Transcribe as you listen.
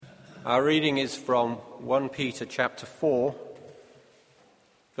Our reading is from 1 Peter chapter 4,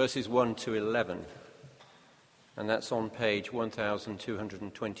 verses 1 to 11, and that's on page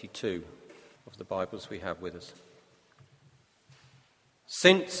 1222 of the Bibles we have with us.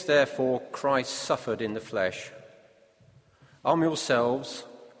 Since, therefore, Christ suffered in the flesh, arm yourselves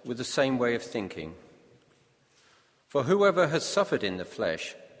with the same way of thinking. For whoever has suffered in the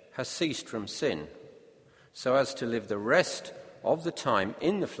flesh has ceased from sin, so as to live the rest of the time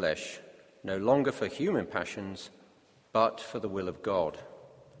in the flesh, no longer for human passions, but for the will of God.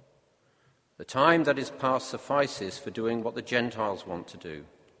 The time that is past suffices for doing what the Gentiles want to do,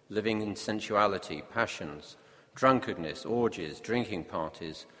 living in sensuality, passions, drunkenness, orgies, drinking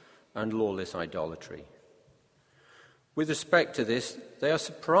parties, and lawless idolatry. With respect to this, they are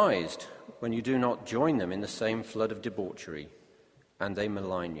surprised when you do not join them in the same flood of debauchery, and they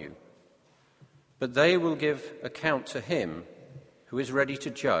malign you. But they will give account to him who is ready to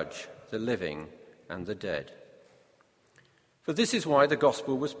judge the living and the dead. For this is why the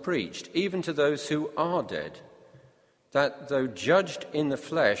gospel was preached, even to those who are dead, that though judged in the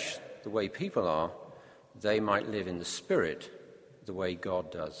flesh the way people are, they might live in the spirit the way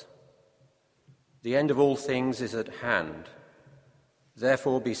God does. The end of all things is at hand.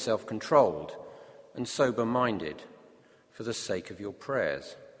 Therefore be self-controlled and sober-minded for the sake of your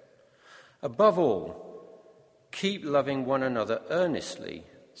prayers. Above all, keep loving one another earnestly,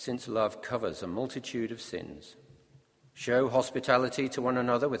 since love covers a multitude of sins. Show hospitality to one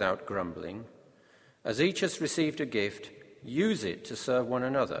another without grumbling. As each has received a gift, use it to serve one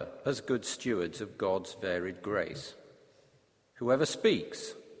another as good stewards of God's varied grace. Whoever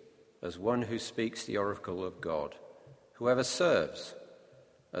speaks, as one who speaks the oracle of God. Whoever serves,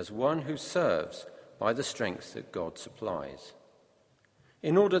 as one who serves by the strength that God supplies.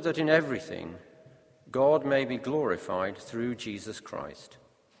 In order that in everything God may be glorified through Jesus Christ.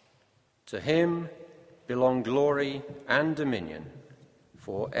 To him belong glory and dominion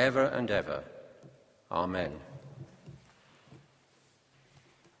forever and ever. Amen.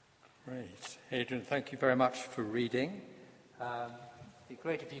 Great. Adrian, thank you very much for reading. It'd be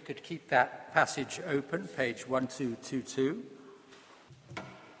great if you could keep that passage open, page 1222.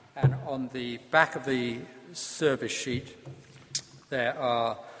 And on the back of the service sheet, there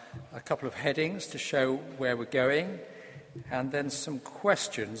are a couple of headings to show where we're going, and then some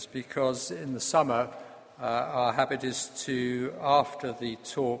questions, because in the summer our habit is to, after the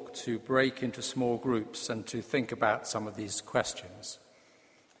talk, to break into small groups and to think about some of these questions.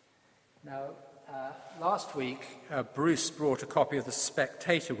 Now, last week Bruce brought a copy of The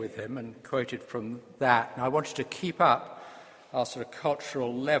Spectator with him and quoted from that, and I wanted to keep up our sort of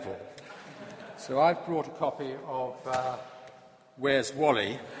cultural level. So I've brought a copy of Where's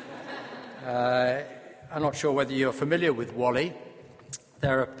Wally? I'm not sure whether you're familiar with Wally.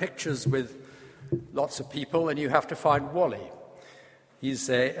 There are pictures with lots of people, and you have to find Wally. He's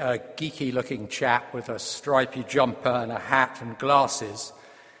a geeky-looking chap with a stripy jumper and a hat and glasses.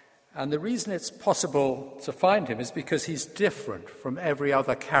 And the reason it's possible to find him is because he's different from every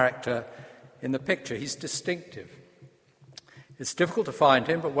other character in the picture. He's distinctive. It's difficult to find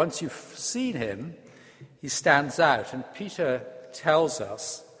him, but once you've seen him, he stands out. And Peter tells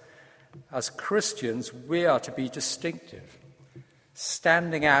us, as Christians, we are to be distinctive,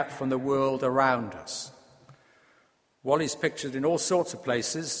 standing out from the world around us. Wally's pictured in all sorts of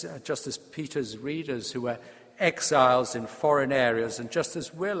places, just as Peter's readers who are exiles in foreign areas, and just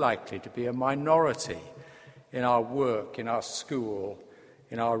as we're likely to be a minority in our work, in our school,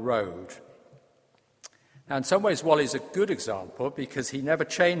 in our road. Now, in some ways, Wally's a good example because he never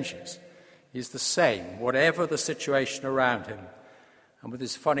changes. He's the same, whatever the situation around him. And with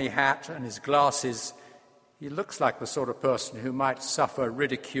his funny hat and his glasses, he looks like the sort of person who might suffer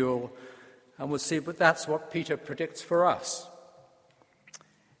ridicule, and we'll see, but that's what Peter predicts for us.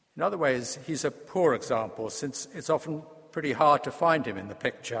 In other ways, he's a poor example, since it's often pretty hard to find him in the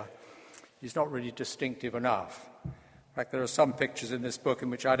picture. He's not really distinctive enough. In fact, there are some pictures in this book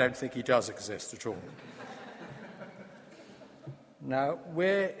in which I don't think he does exist at all. Now,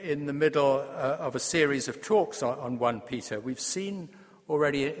 we're in the middle of a series of talks on 1 Peter. We've seen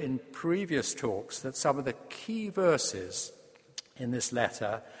already in previous talks that some of the key verses in this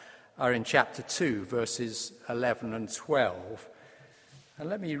letter are in chapter 2, verses 11 and 12. And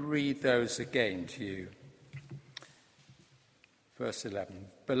let me read those again to you. Verse 11.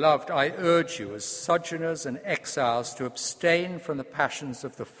 Beloved, I urge you as sojourners and exiles to abstain from the passions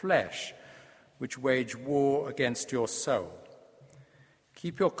of the flesh, which wage war against your soul.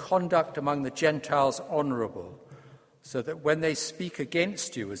 Keep your conduct among the Gentiles honorable, so that when they speak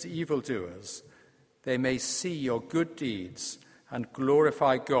against you as evildoers, they may see your good deeds and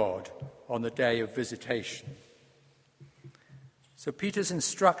glorify God on the day of visitation. So Peter's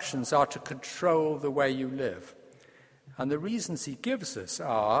instructions are to control the way you live. And the reasons he gives us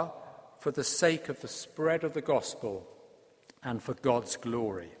are for the sake of the spread of the gospel and for God's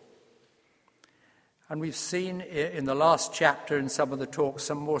glory. And we've seen in the last chapter in some of the talks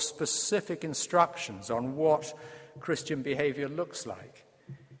some more specific instructions on what Christian behavior looks like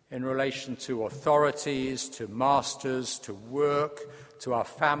in relation to authorities, to masters, to work, to our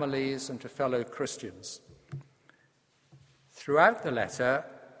families, and to fellow Christians. Throughout the letter,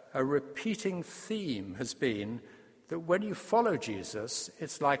 a repeating theme has been that when you follow Jesus,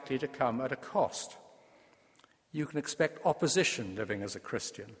 it's likely to come at a cost. You can expect opposition living as a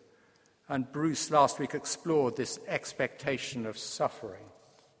Christian. And Bruce last week explored this expectation of suffering.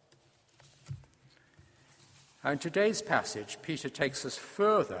 Now, in today's passage, Peter takes us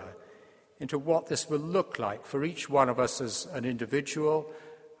further into what this will look like for each one of us as an individual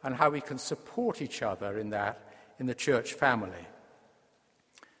and how we can support each other in that in the church family.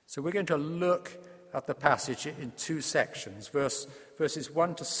 So we're going to look at the passage in two sections, verses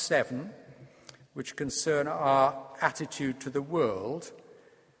 1 to 7, which concern our attitude to the world,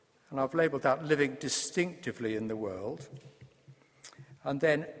 and I've labelled that living distinctively in the world, and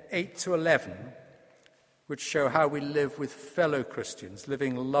then 8 to 11, which show how we live with fellow Christians,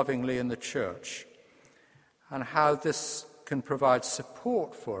 living lovingly in the church, and how this can provide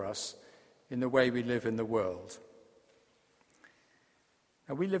support for us in the way we live in the world.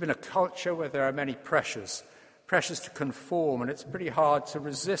 Now, we live in a culture where there are many pressures to conform, and it's pretty hard to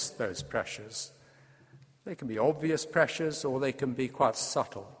resist those pressures. They can be obvious pressures, or they can be quite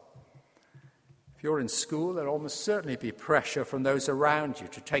subtle. If you're in school, there'll almost certainly be pressure from those around you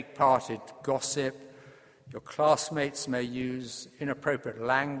to take part in gossip. Your classmates may use inappropriate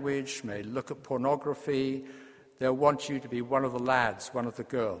language, may look at pornography. They'll want you to be one of the lads, one of the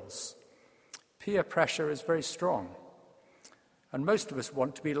girls. Peer pressure is very strong. And most of us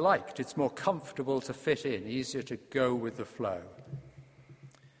want to be liked. It's more comfortable to fit in, easier to go with the flow.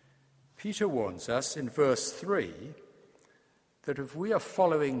 Peter warns us in verse 3 that if we are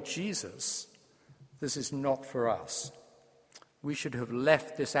following Jesus, this is not for us. We should have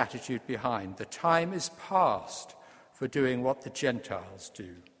left this attitude behind. The time is past for doing what the Gentiles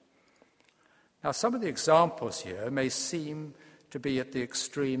do. Now, some of the examples here may seem to be at the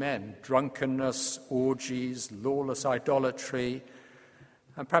extreme end: drunkenness, orgies, lawless idolatry.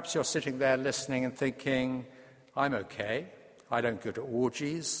 And perhaps you're sitting there listening and thinking, I'm okay. I don't go to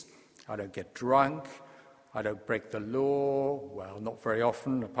orgies. I don't get drunk. I don't break the law. Well, not very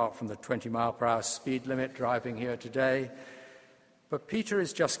often, apart from the 20-mile-per-hour speed limit driving here today. But Peter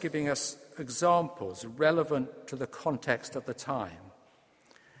is just giving us examples relevant to the context of the time.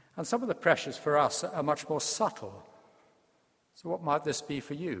 And some of the pressures for us are much more subtle. So what might this be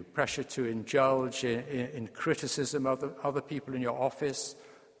for you? Pressure to indulge in criticism of other people in your office,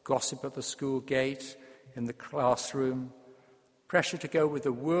 gossip at the school gate, in the classroom, pressure to go with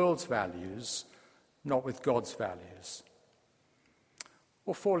the world's values, not with God's values.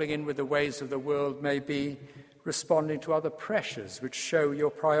 Or falling in with the ways of the world may be responding to other pressures which show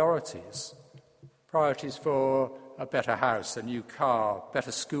your priorities. Priorities for a better house, a new car,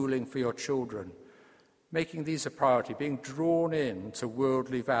 better schooling for your children. Making these a priority, being drawn in to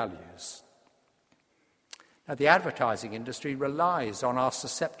worldly values. Now, the advertising industry relies on our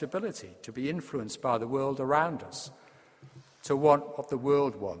susceptibility to be influenced by the world around us, to want what the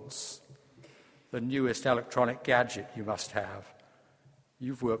world wants. The newest electronic gadget you must have.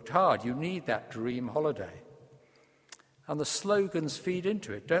 You've worked hard. You need that dream holiday. And the slogans feed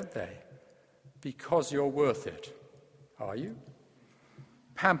into it, don't they? Because you're worth it. Are you?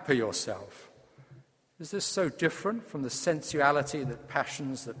 Pamper yourself. Is this so different from the sensuality, the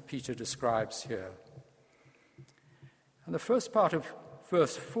passions that Peter describes here? And the first part of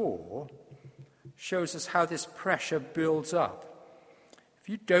verse 4 shows us how this pressure builds up. If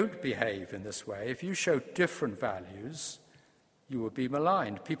you don't behave in this way, if you show different values, you will be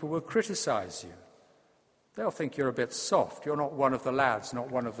maligned. People will criticize you. They'll think you're a bit soft. You're not one of the lads, not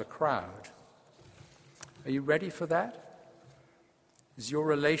one of the crowd. Are you ready for that? Is your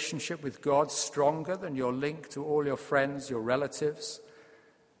relationship with God stronger than your link to all your friends, your relatives?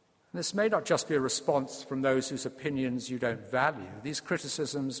 And this may not just be a response from those whose opinions you don't value. These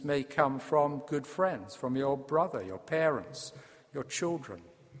criticisms may come from good friends, from your brother, your parents, your children.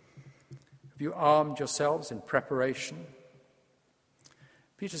 Have you armed yourselves in preparation?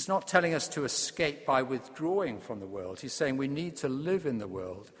 Peter's not telling us to escape by withdrawing from the world. He's saying we need to live in the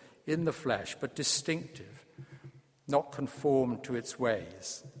world, in the flesh, but distinctive, not conform to its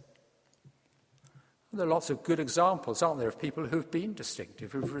ways. There are lots of good examples, aren't there, of people who've been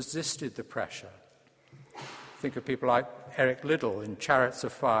distinctive, who've resisted the pressure. Think of people like Eric Liddell in Chariots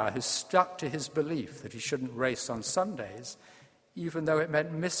of Fire, who stuck to his belief that he shouldn't race on Sundays, even though it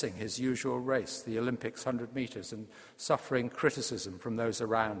meant missing his usual race, the Olympics 100 metres, and suffering criticism from those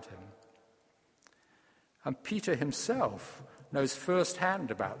around him. And Peter himself knows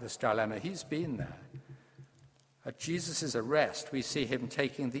firsthand about this dilemma. He's been there. At Jesus' arrest, we see him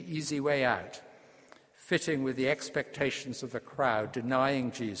taking the easy way out, fitting with the expectations of the crowd,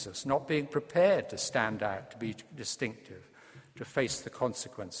 denying Jesus, not being prepared to stand out, to be distinctive, to face the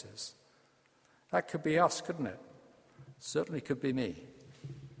consequences. That could be us, couldn't it? Certainly could be me.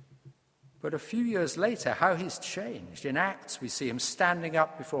 But a few years later, how he's changed. In Acts, we see him standing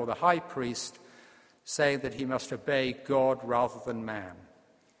up before the high priest, saying that he must obey God rather than man,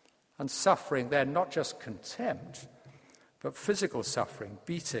 and suffering then not just contempt, but physical suffering,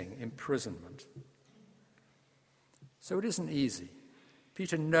 beating, imprisonment. So it isn't easy.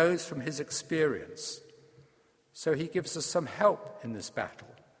 Peter knows from his experience, so he gives us some help in this battle.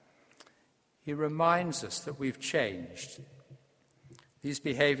 He reminds us that we've changed. These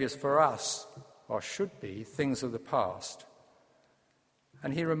behaviors for us, or should be, things of the past.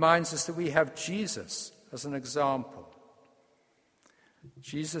 And he reminds us that we have Jesus as an example.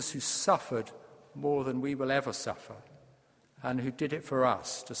 Jesus who suffered more than we will ever suffer, and who did it for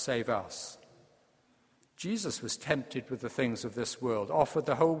us to save us. Jesus was tempted with the things of this world, offered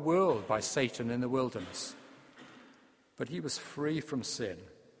the whole world by Satan in the wilderness. But he was free from sin.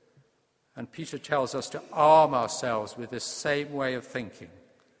 And Peter tells us to arm ourselves with this same way of thinking.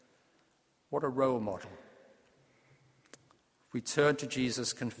 What a role model. If we turn to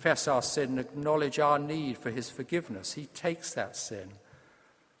Jesus, confess our sin, and acknowledge our need for his forgiveness, he takes that sin.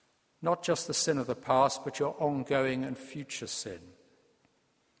 Not just the sin of the past, but your ongoing and future sin.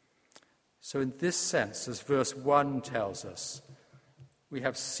 So in this sense, as verse 1 tells us, we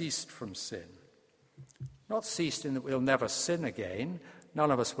have ceased from sin. Not ceased in that we'll never sin again. None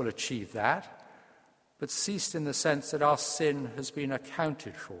of us will achieve that. But ceased in the sense that our sin has been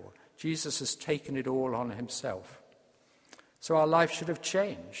accounted for. Jesus has taken it all on himself. So our life should have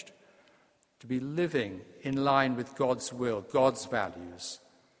changed to be living in line with God's will, God's values,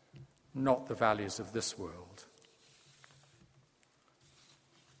 not the values of this world.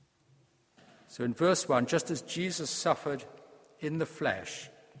 So in verse 1, just as Jesus suffered in the flesh,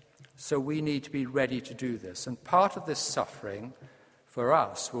 so we need to be ready to do this. And part of this suffering for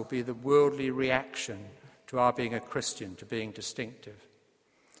us will be the worldly reaction to our being a Christian, to being distinctive.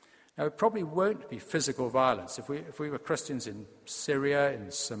 Now, it probably won't be physical violence. If we were Christians in Syria, in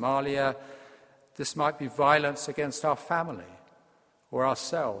Somalia, this might be violence against our family or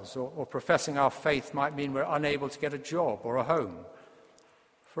ourselves, or professing our faith might mean we're unable to get a job or a home.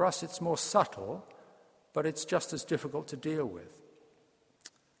 For us, it's more subtle, but it's just as difficult to deal with.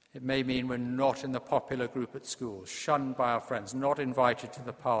 It may mean we're not in the popular group at school, shunned by our friends, not invited to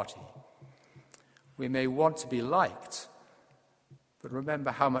the party. We may want to be liked, but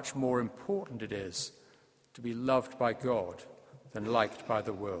remember how much more important it is to be loved by God than liked by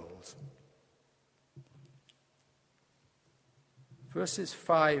the world. Verses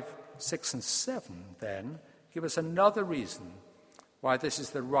 5, 6, and 7, then, give us another reason why this is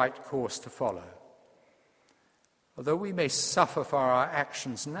the right course to follow. Although we may suffer for our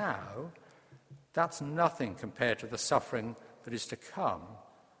actions now, that's nothing compared to the suffering that is to come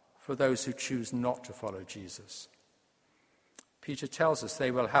for those who choose not to follow Jesus. Peter tells us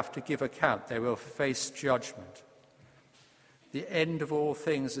they will have to give account, they will face judgment. The end of all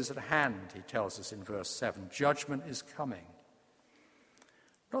things is at hand, he tells us in verse 7. Judgment is coming.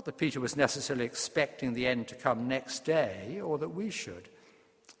 Not that Peter was necessarily expecting the end to come next day, or that we should.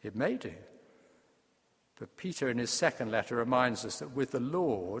 It may do. But Peter, in his second letter, reminds us that with the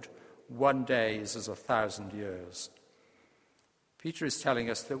Lord, one day is as 1,000 years. Peter is telling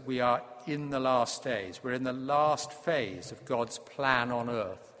us that we are in the last days. We're in the last phase of God's plan on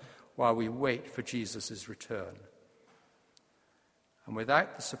earth while we wait for Jesus' return. And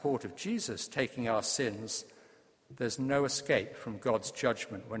without the support of Jesus taking our sins, there's no escape from God's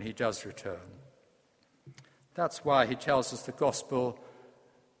judgment when he does return. That's why he tells us the gospel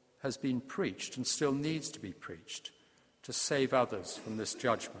has been preached and still needs to be preached to save others from this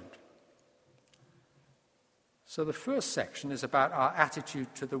judgment. So the first section is about our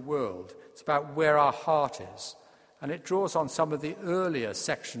attitude to the world. It's about where our heart is. And it draws on some of the earlier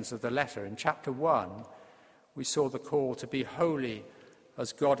sections of the letter. In chapter 1, we saw the call to be holy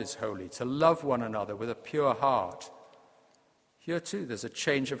as God is holy, to love one another with a pure heart. Here too there's a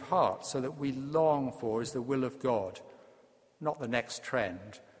change of heart, so that we long for is the will of God, not the next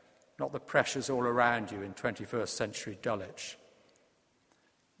trend, not the pressures all around you in 21st century Dulwich.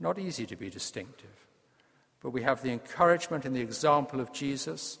 Not easy to be distinctive, but we have the encouragement and the example of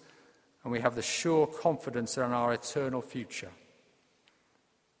Jesus, and we have the sure confidence in our eternal future.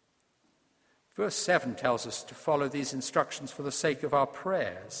 Verse 7 tells us to follow these instructions for the sake of our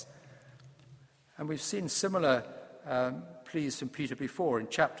prayers. And we've seen similar pleas from Peter before. In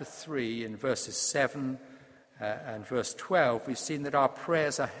chapter 3, in verses 7 and verse 12, we've seen that our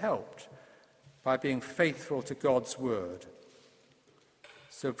prayers are helped by being faithful to God's word.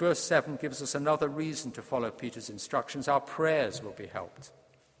 So verse 7 gives us another reason to follow Peter's instructions. Our prayers will be helped.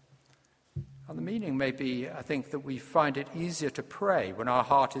 And the meaning may be, I think, that we find it easier to pray when our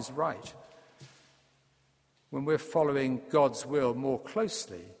heart is right. When we're following God's will more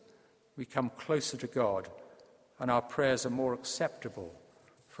closely, we come closer to God, and our prayers are more acceptable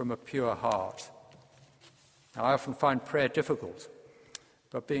from a pure heart. Now, I often find prayer difficult,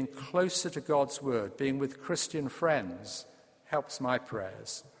 but being closer to God's word, being with Christian friends, helps my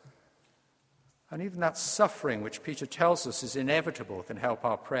prayers. And even that suffering which Peter tells us is inevitable can help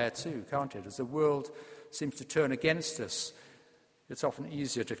our prayer too, can't it? As the world seems to turn against us, it's often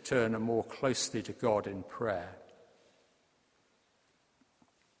easier to turn more closely to God in prayer.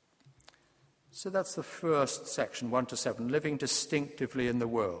 So that's the first section, 1 to 7, living distinctively in the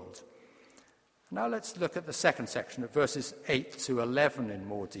world. Now let's look at the second section, at verses 8 to 11 in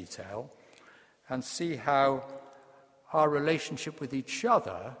more detail, and see how our relationship with each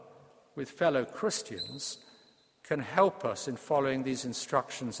other, with fellow Christians, can help us in following these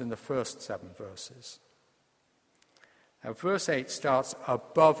instructions in the first 7 verses. Now, verse 8 starts,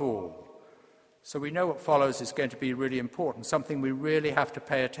 above all. So we know what follows is going to be really important, something we really have to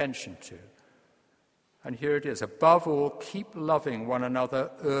pay attention to. And here it is, above all, keep loving one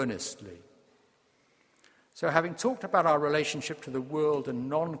another earnestly. So having talked about our relationship to the world and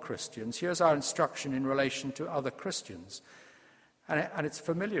non-Christians, here's our instruction in relation to other Christians. And it's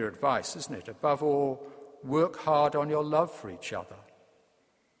familiar advice, isn't it? Above all, work hard on your love for each other.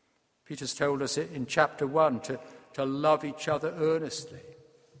 Peter's told us in chapter 1 to love each other earnestly.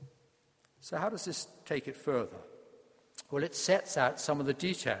 So how does this take it further? Well, it sets out some of the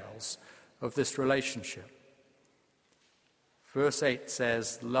details of this relationship. Verse 8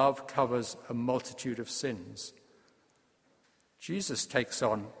 says, love covers a multitude of sins. Jesus takes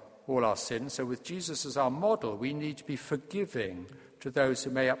on all our sins, so with Jesus as our model, we need to be forgiving to those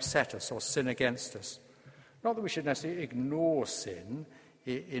who may upset us or sin against us. Not that we should necessarily ignore sin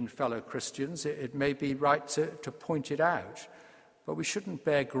in fellow Christians. It may be right to point it out, but we shouldn't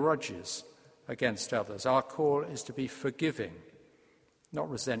bear grudges against others. Our call is to be forgiving, not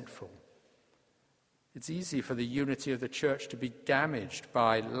resentful. It's easy for the unity of the church to be damaged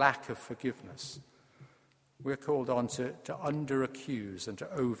by lack of forgiveness. We're called on to under-accuse and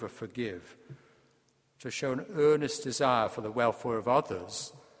to over-forgive, to show an earnest desire for the welfare of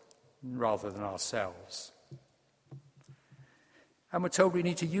others rather than ourselves. And we're told we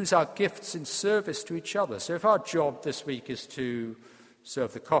need to use our gifts in service to each other. So if our job this week is to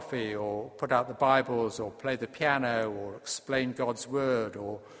serve the coffee or put out the Bibles or play the piano or explain God's word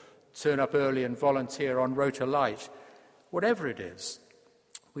or turn up early and volunteer on Rota Light, whatever it is,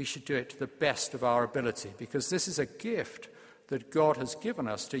 we should do it to the best of our ability, because this is a gift that God has given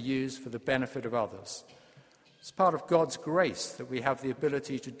us to use for the benefit of others. It's part of God's grace that we have the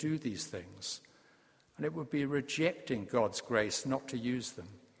ability to do these things. And it would be rejecting God's grace not to use them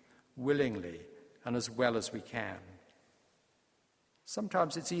willingly and as well as we can.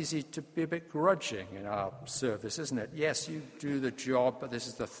 Sometimes it's easy to be a bit grudging in our service, isn't it? Yes, you do the job, but this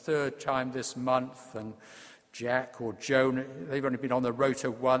is the 3rd time this month, and Jack or Joan, they've only been on the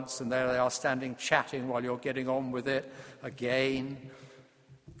rota once, and there they are standing chatting while you're getting on with it again.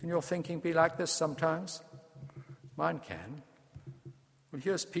 Can your thinking be like this sometimes? Mine can. Well,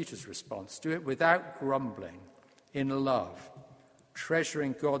 here's Peter's response. Do it without grumbling, in love,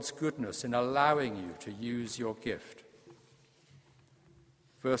 treasuring God's goodness in allowing you to use your gift.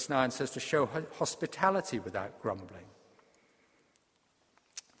 Verse 9 says to show hospitality without grumbling.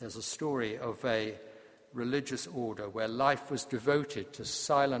 There's a story of a religious order where life was devoted to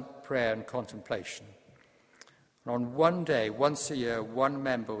silent prayer and contemplation. And on one day, once a year, one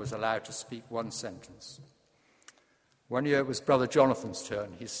member was allowed to speak one sentence. One year it was Brother Jonathan's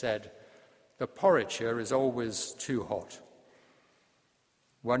turn. He said, "The porridge here is always too hot."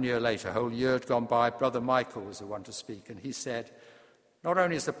 1 year later, a whole year had gone by, Brother Michael was the one to speak, and he said, "Not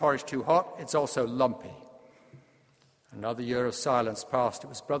only is the porridge too hot, it's also lumpy." Another year of silence passed. It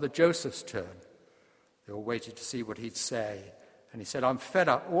was Brother Joseph's turn. They all waited to see what he'd say, and he said, "I'm fed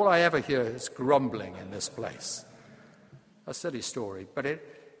up. All I ever hear is grumbling in this place." A silly story, but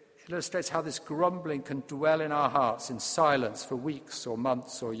illustrates how this grumbling can dwell in our hearts in silence for weeks or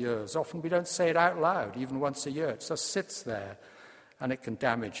months or years. Often we don't say it out loud, even once a year. It just sits there and it can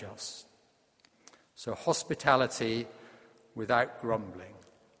damage us. So hospitality without grumbling.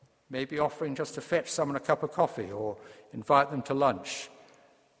 Maybe offering just to fetch someone a cup of coffee or invite them to lunch.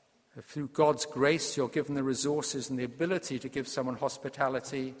 If through God's grace you're given the resources and the ability to give someone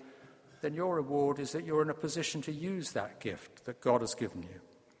hospitality, then your reward is that you're in a position to use that gift that God has given you.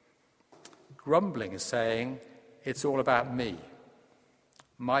 Grumbling is saying, it's all about me.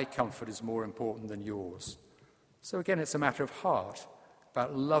 My comfort is more important than yours. So again, it's a matter of heart,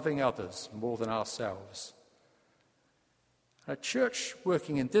 about loving others more than ourselves. A church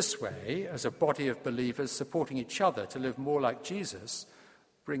working in this way, as a body of believers supporting each other to live more like Jesus,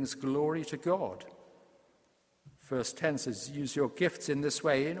 brings glory to God. Verse 10 says, use your gifts in this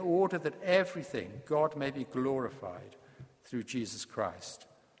way in order that everything God may be glorified through Jesus Christ.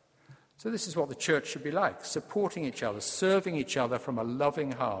 So this is what the church should be like, supporting each other, serving each other from a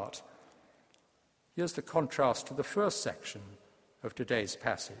loving heart. Here's the contrast to the first section of today's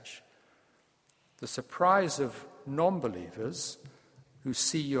passage. The surprise of non-believers who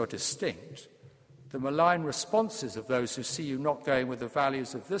see you're distinct, the malign responses of those who see you not going with the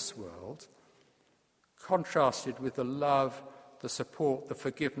values of this world, contrasted with the love, the support, the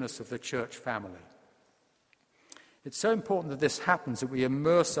forgiveness of the church family. It's so important that this happens, that we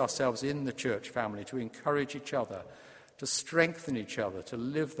immerse ourselves in the church family to encourage each other, to strengthen each other, to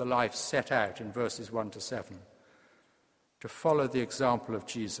live the life set out in verses 1 to 7, to follow the example of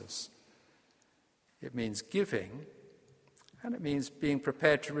Jesus. It means giving, and it means being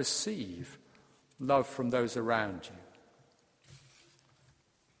prepared to receive love from those around you.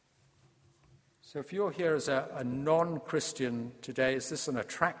 So if you're here as a non-Christian today, is this an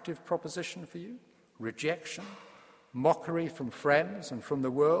attractive proposition for you? Rejection, mockery from friends and from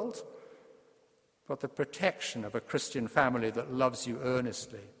the world, but the protection of a Christian family that loves you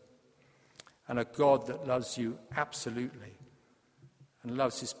earnestly, and a God that loves you absolutely, and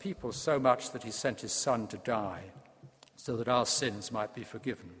loves his people so much that he sent his Son to die, so that our sins might be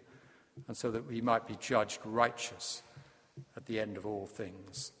forgiven, and so that we might be judged righteous at the end of all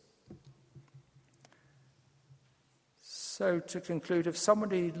things. So to conclude, if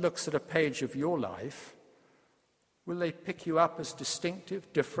somebody looks at a page of your life, will they pick you up as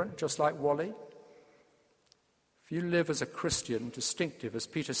distinctive, different, just like Wally? If you live as a Christian, distinctive, as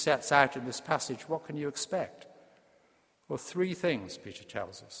Peter sets out in this passage, what can you expect? Well, 3 things, Peter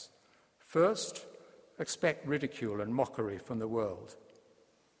tells us. First, expect ridicule and mockery from the world.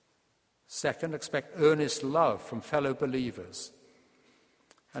 Second, expect earnest love from fellow believers.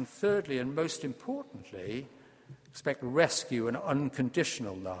 And thirdly, and most importantly, expect rescue and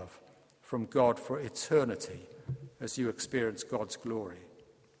unconditional love from God for eternity as you experience God's glory.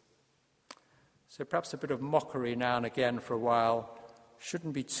 So perhaps a bit of mockery now and again for a while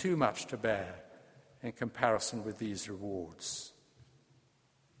shouldn't be too much to bear in comparison with these rewards.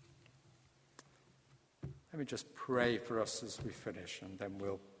 Let me just pray for us as we finish, and then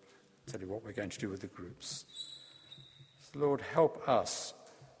we'll tell you what we're going to do with the groups. So Lord, help us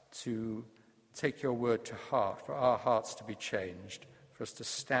to take your word to heart, for our hearts to be changed, for us to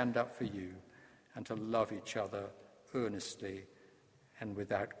stand up for you and to love each other earnestly and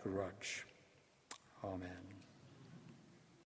without grudge. Amen.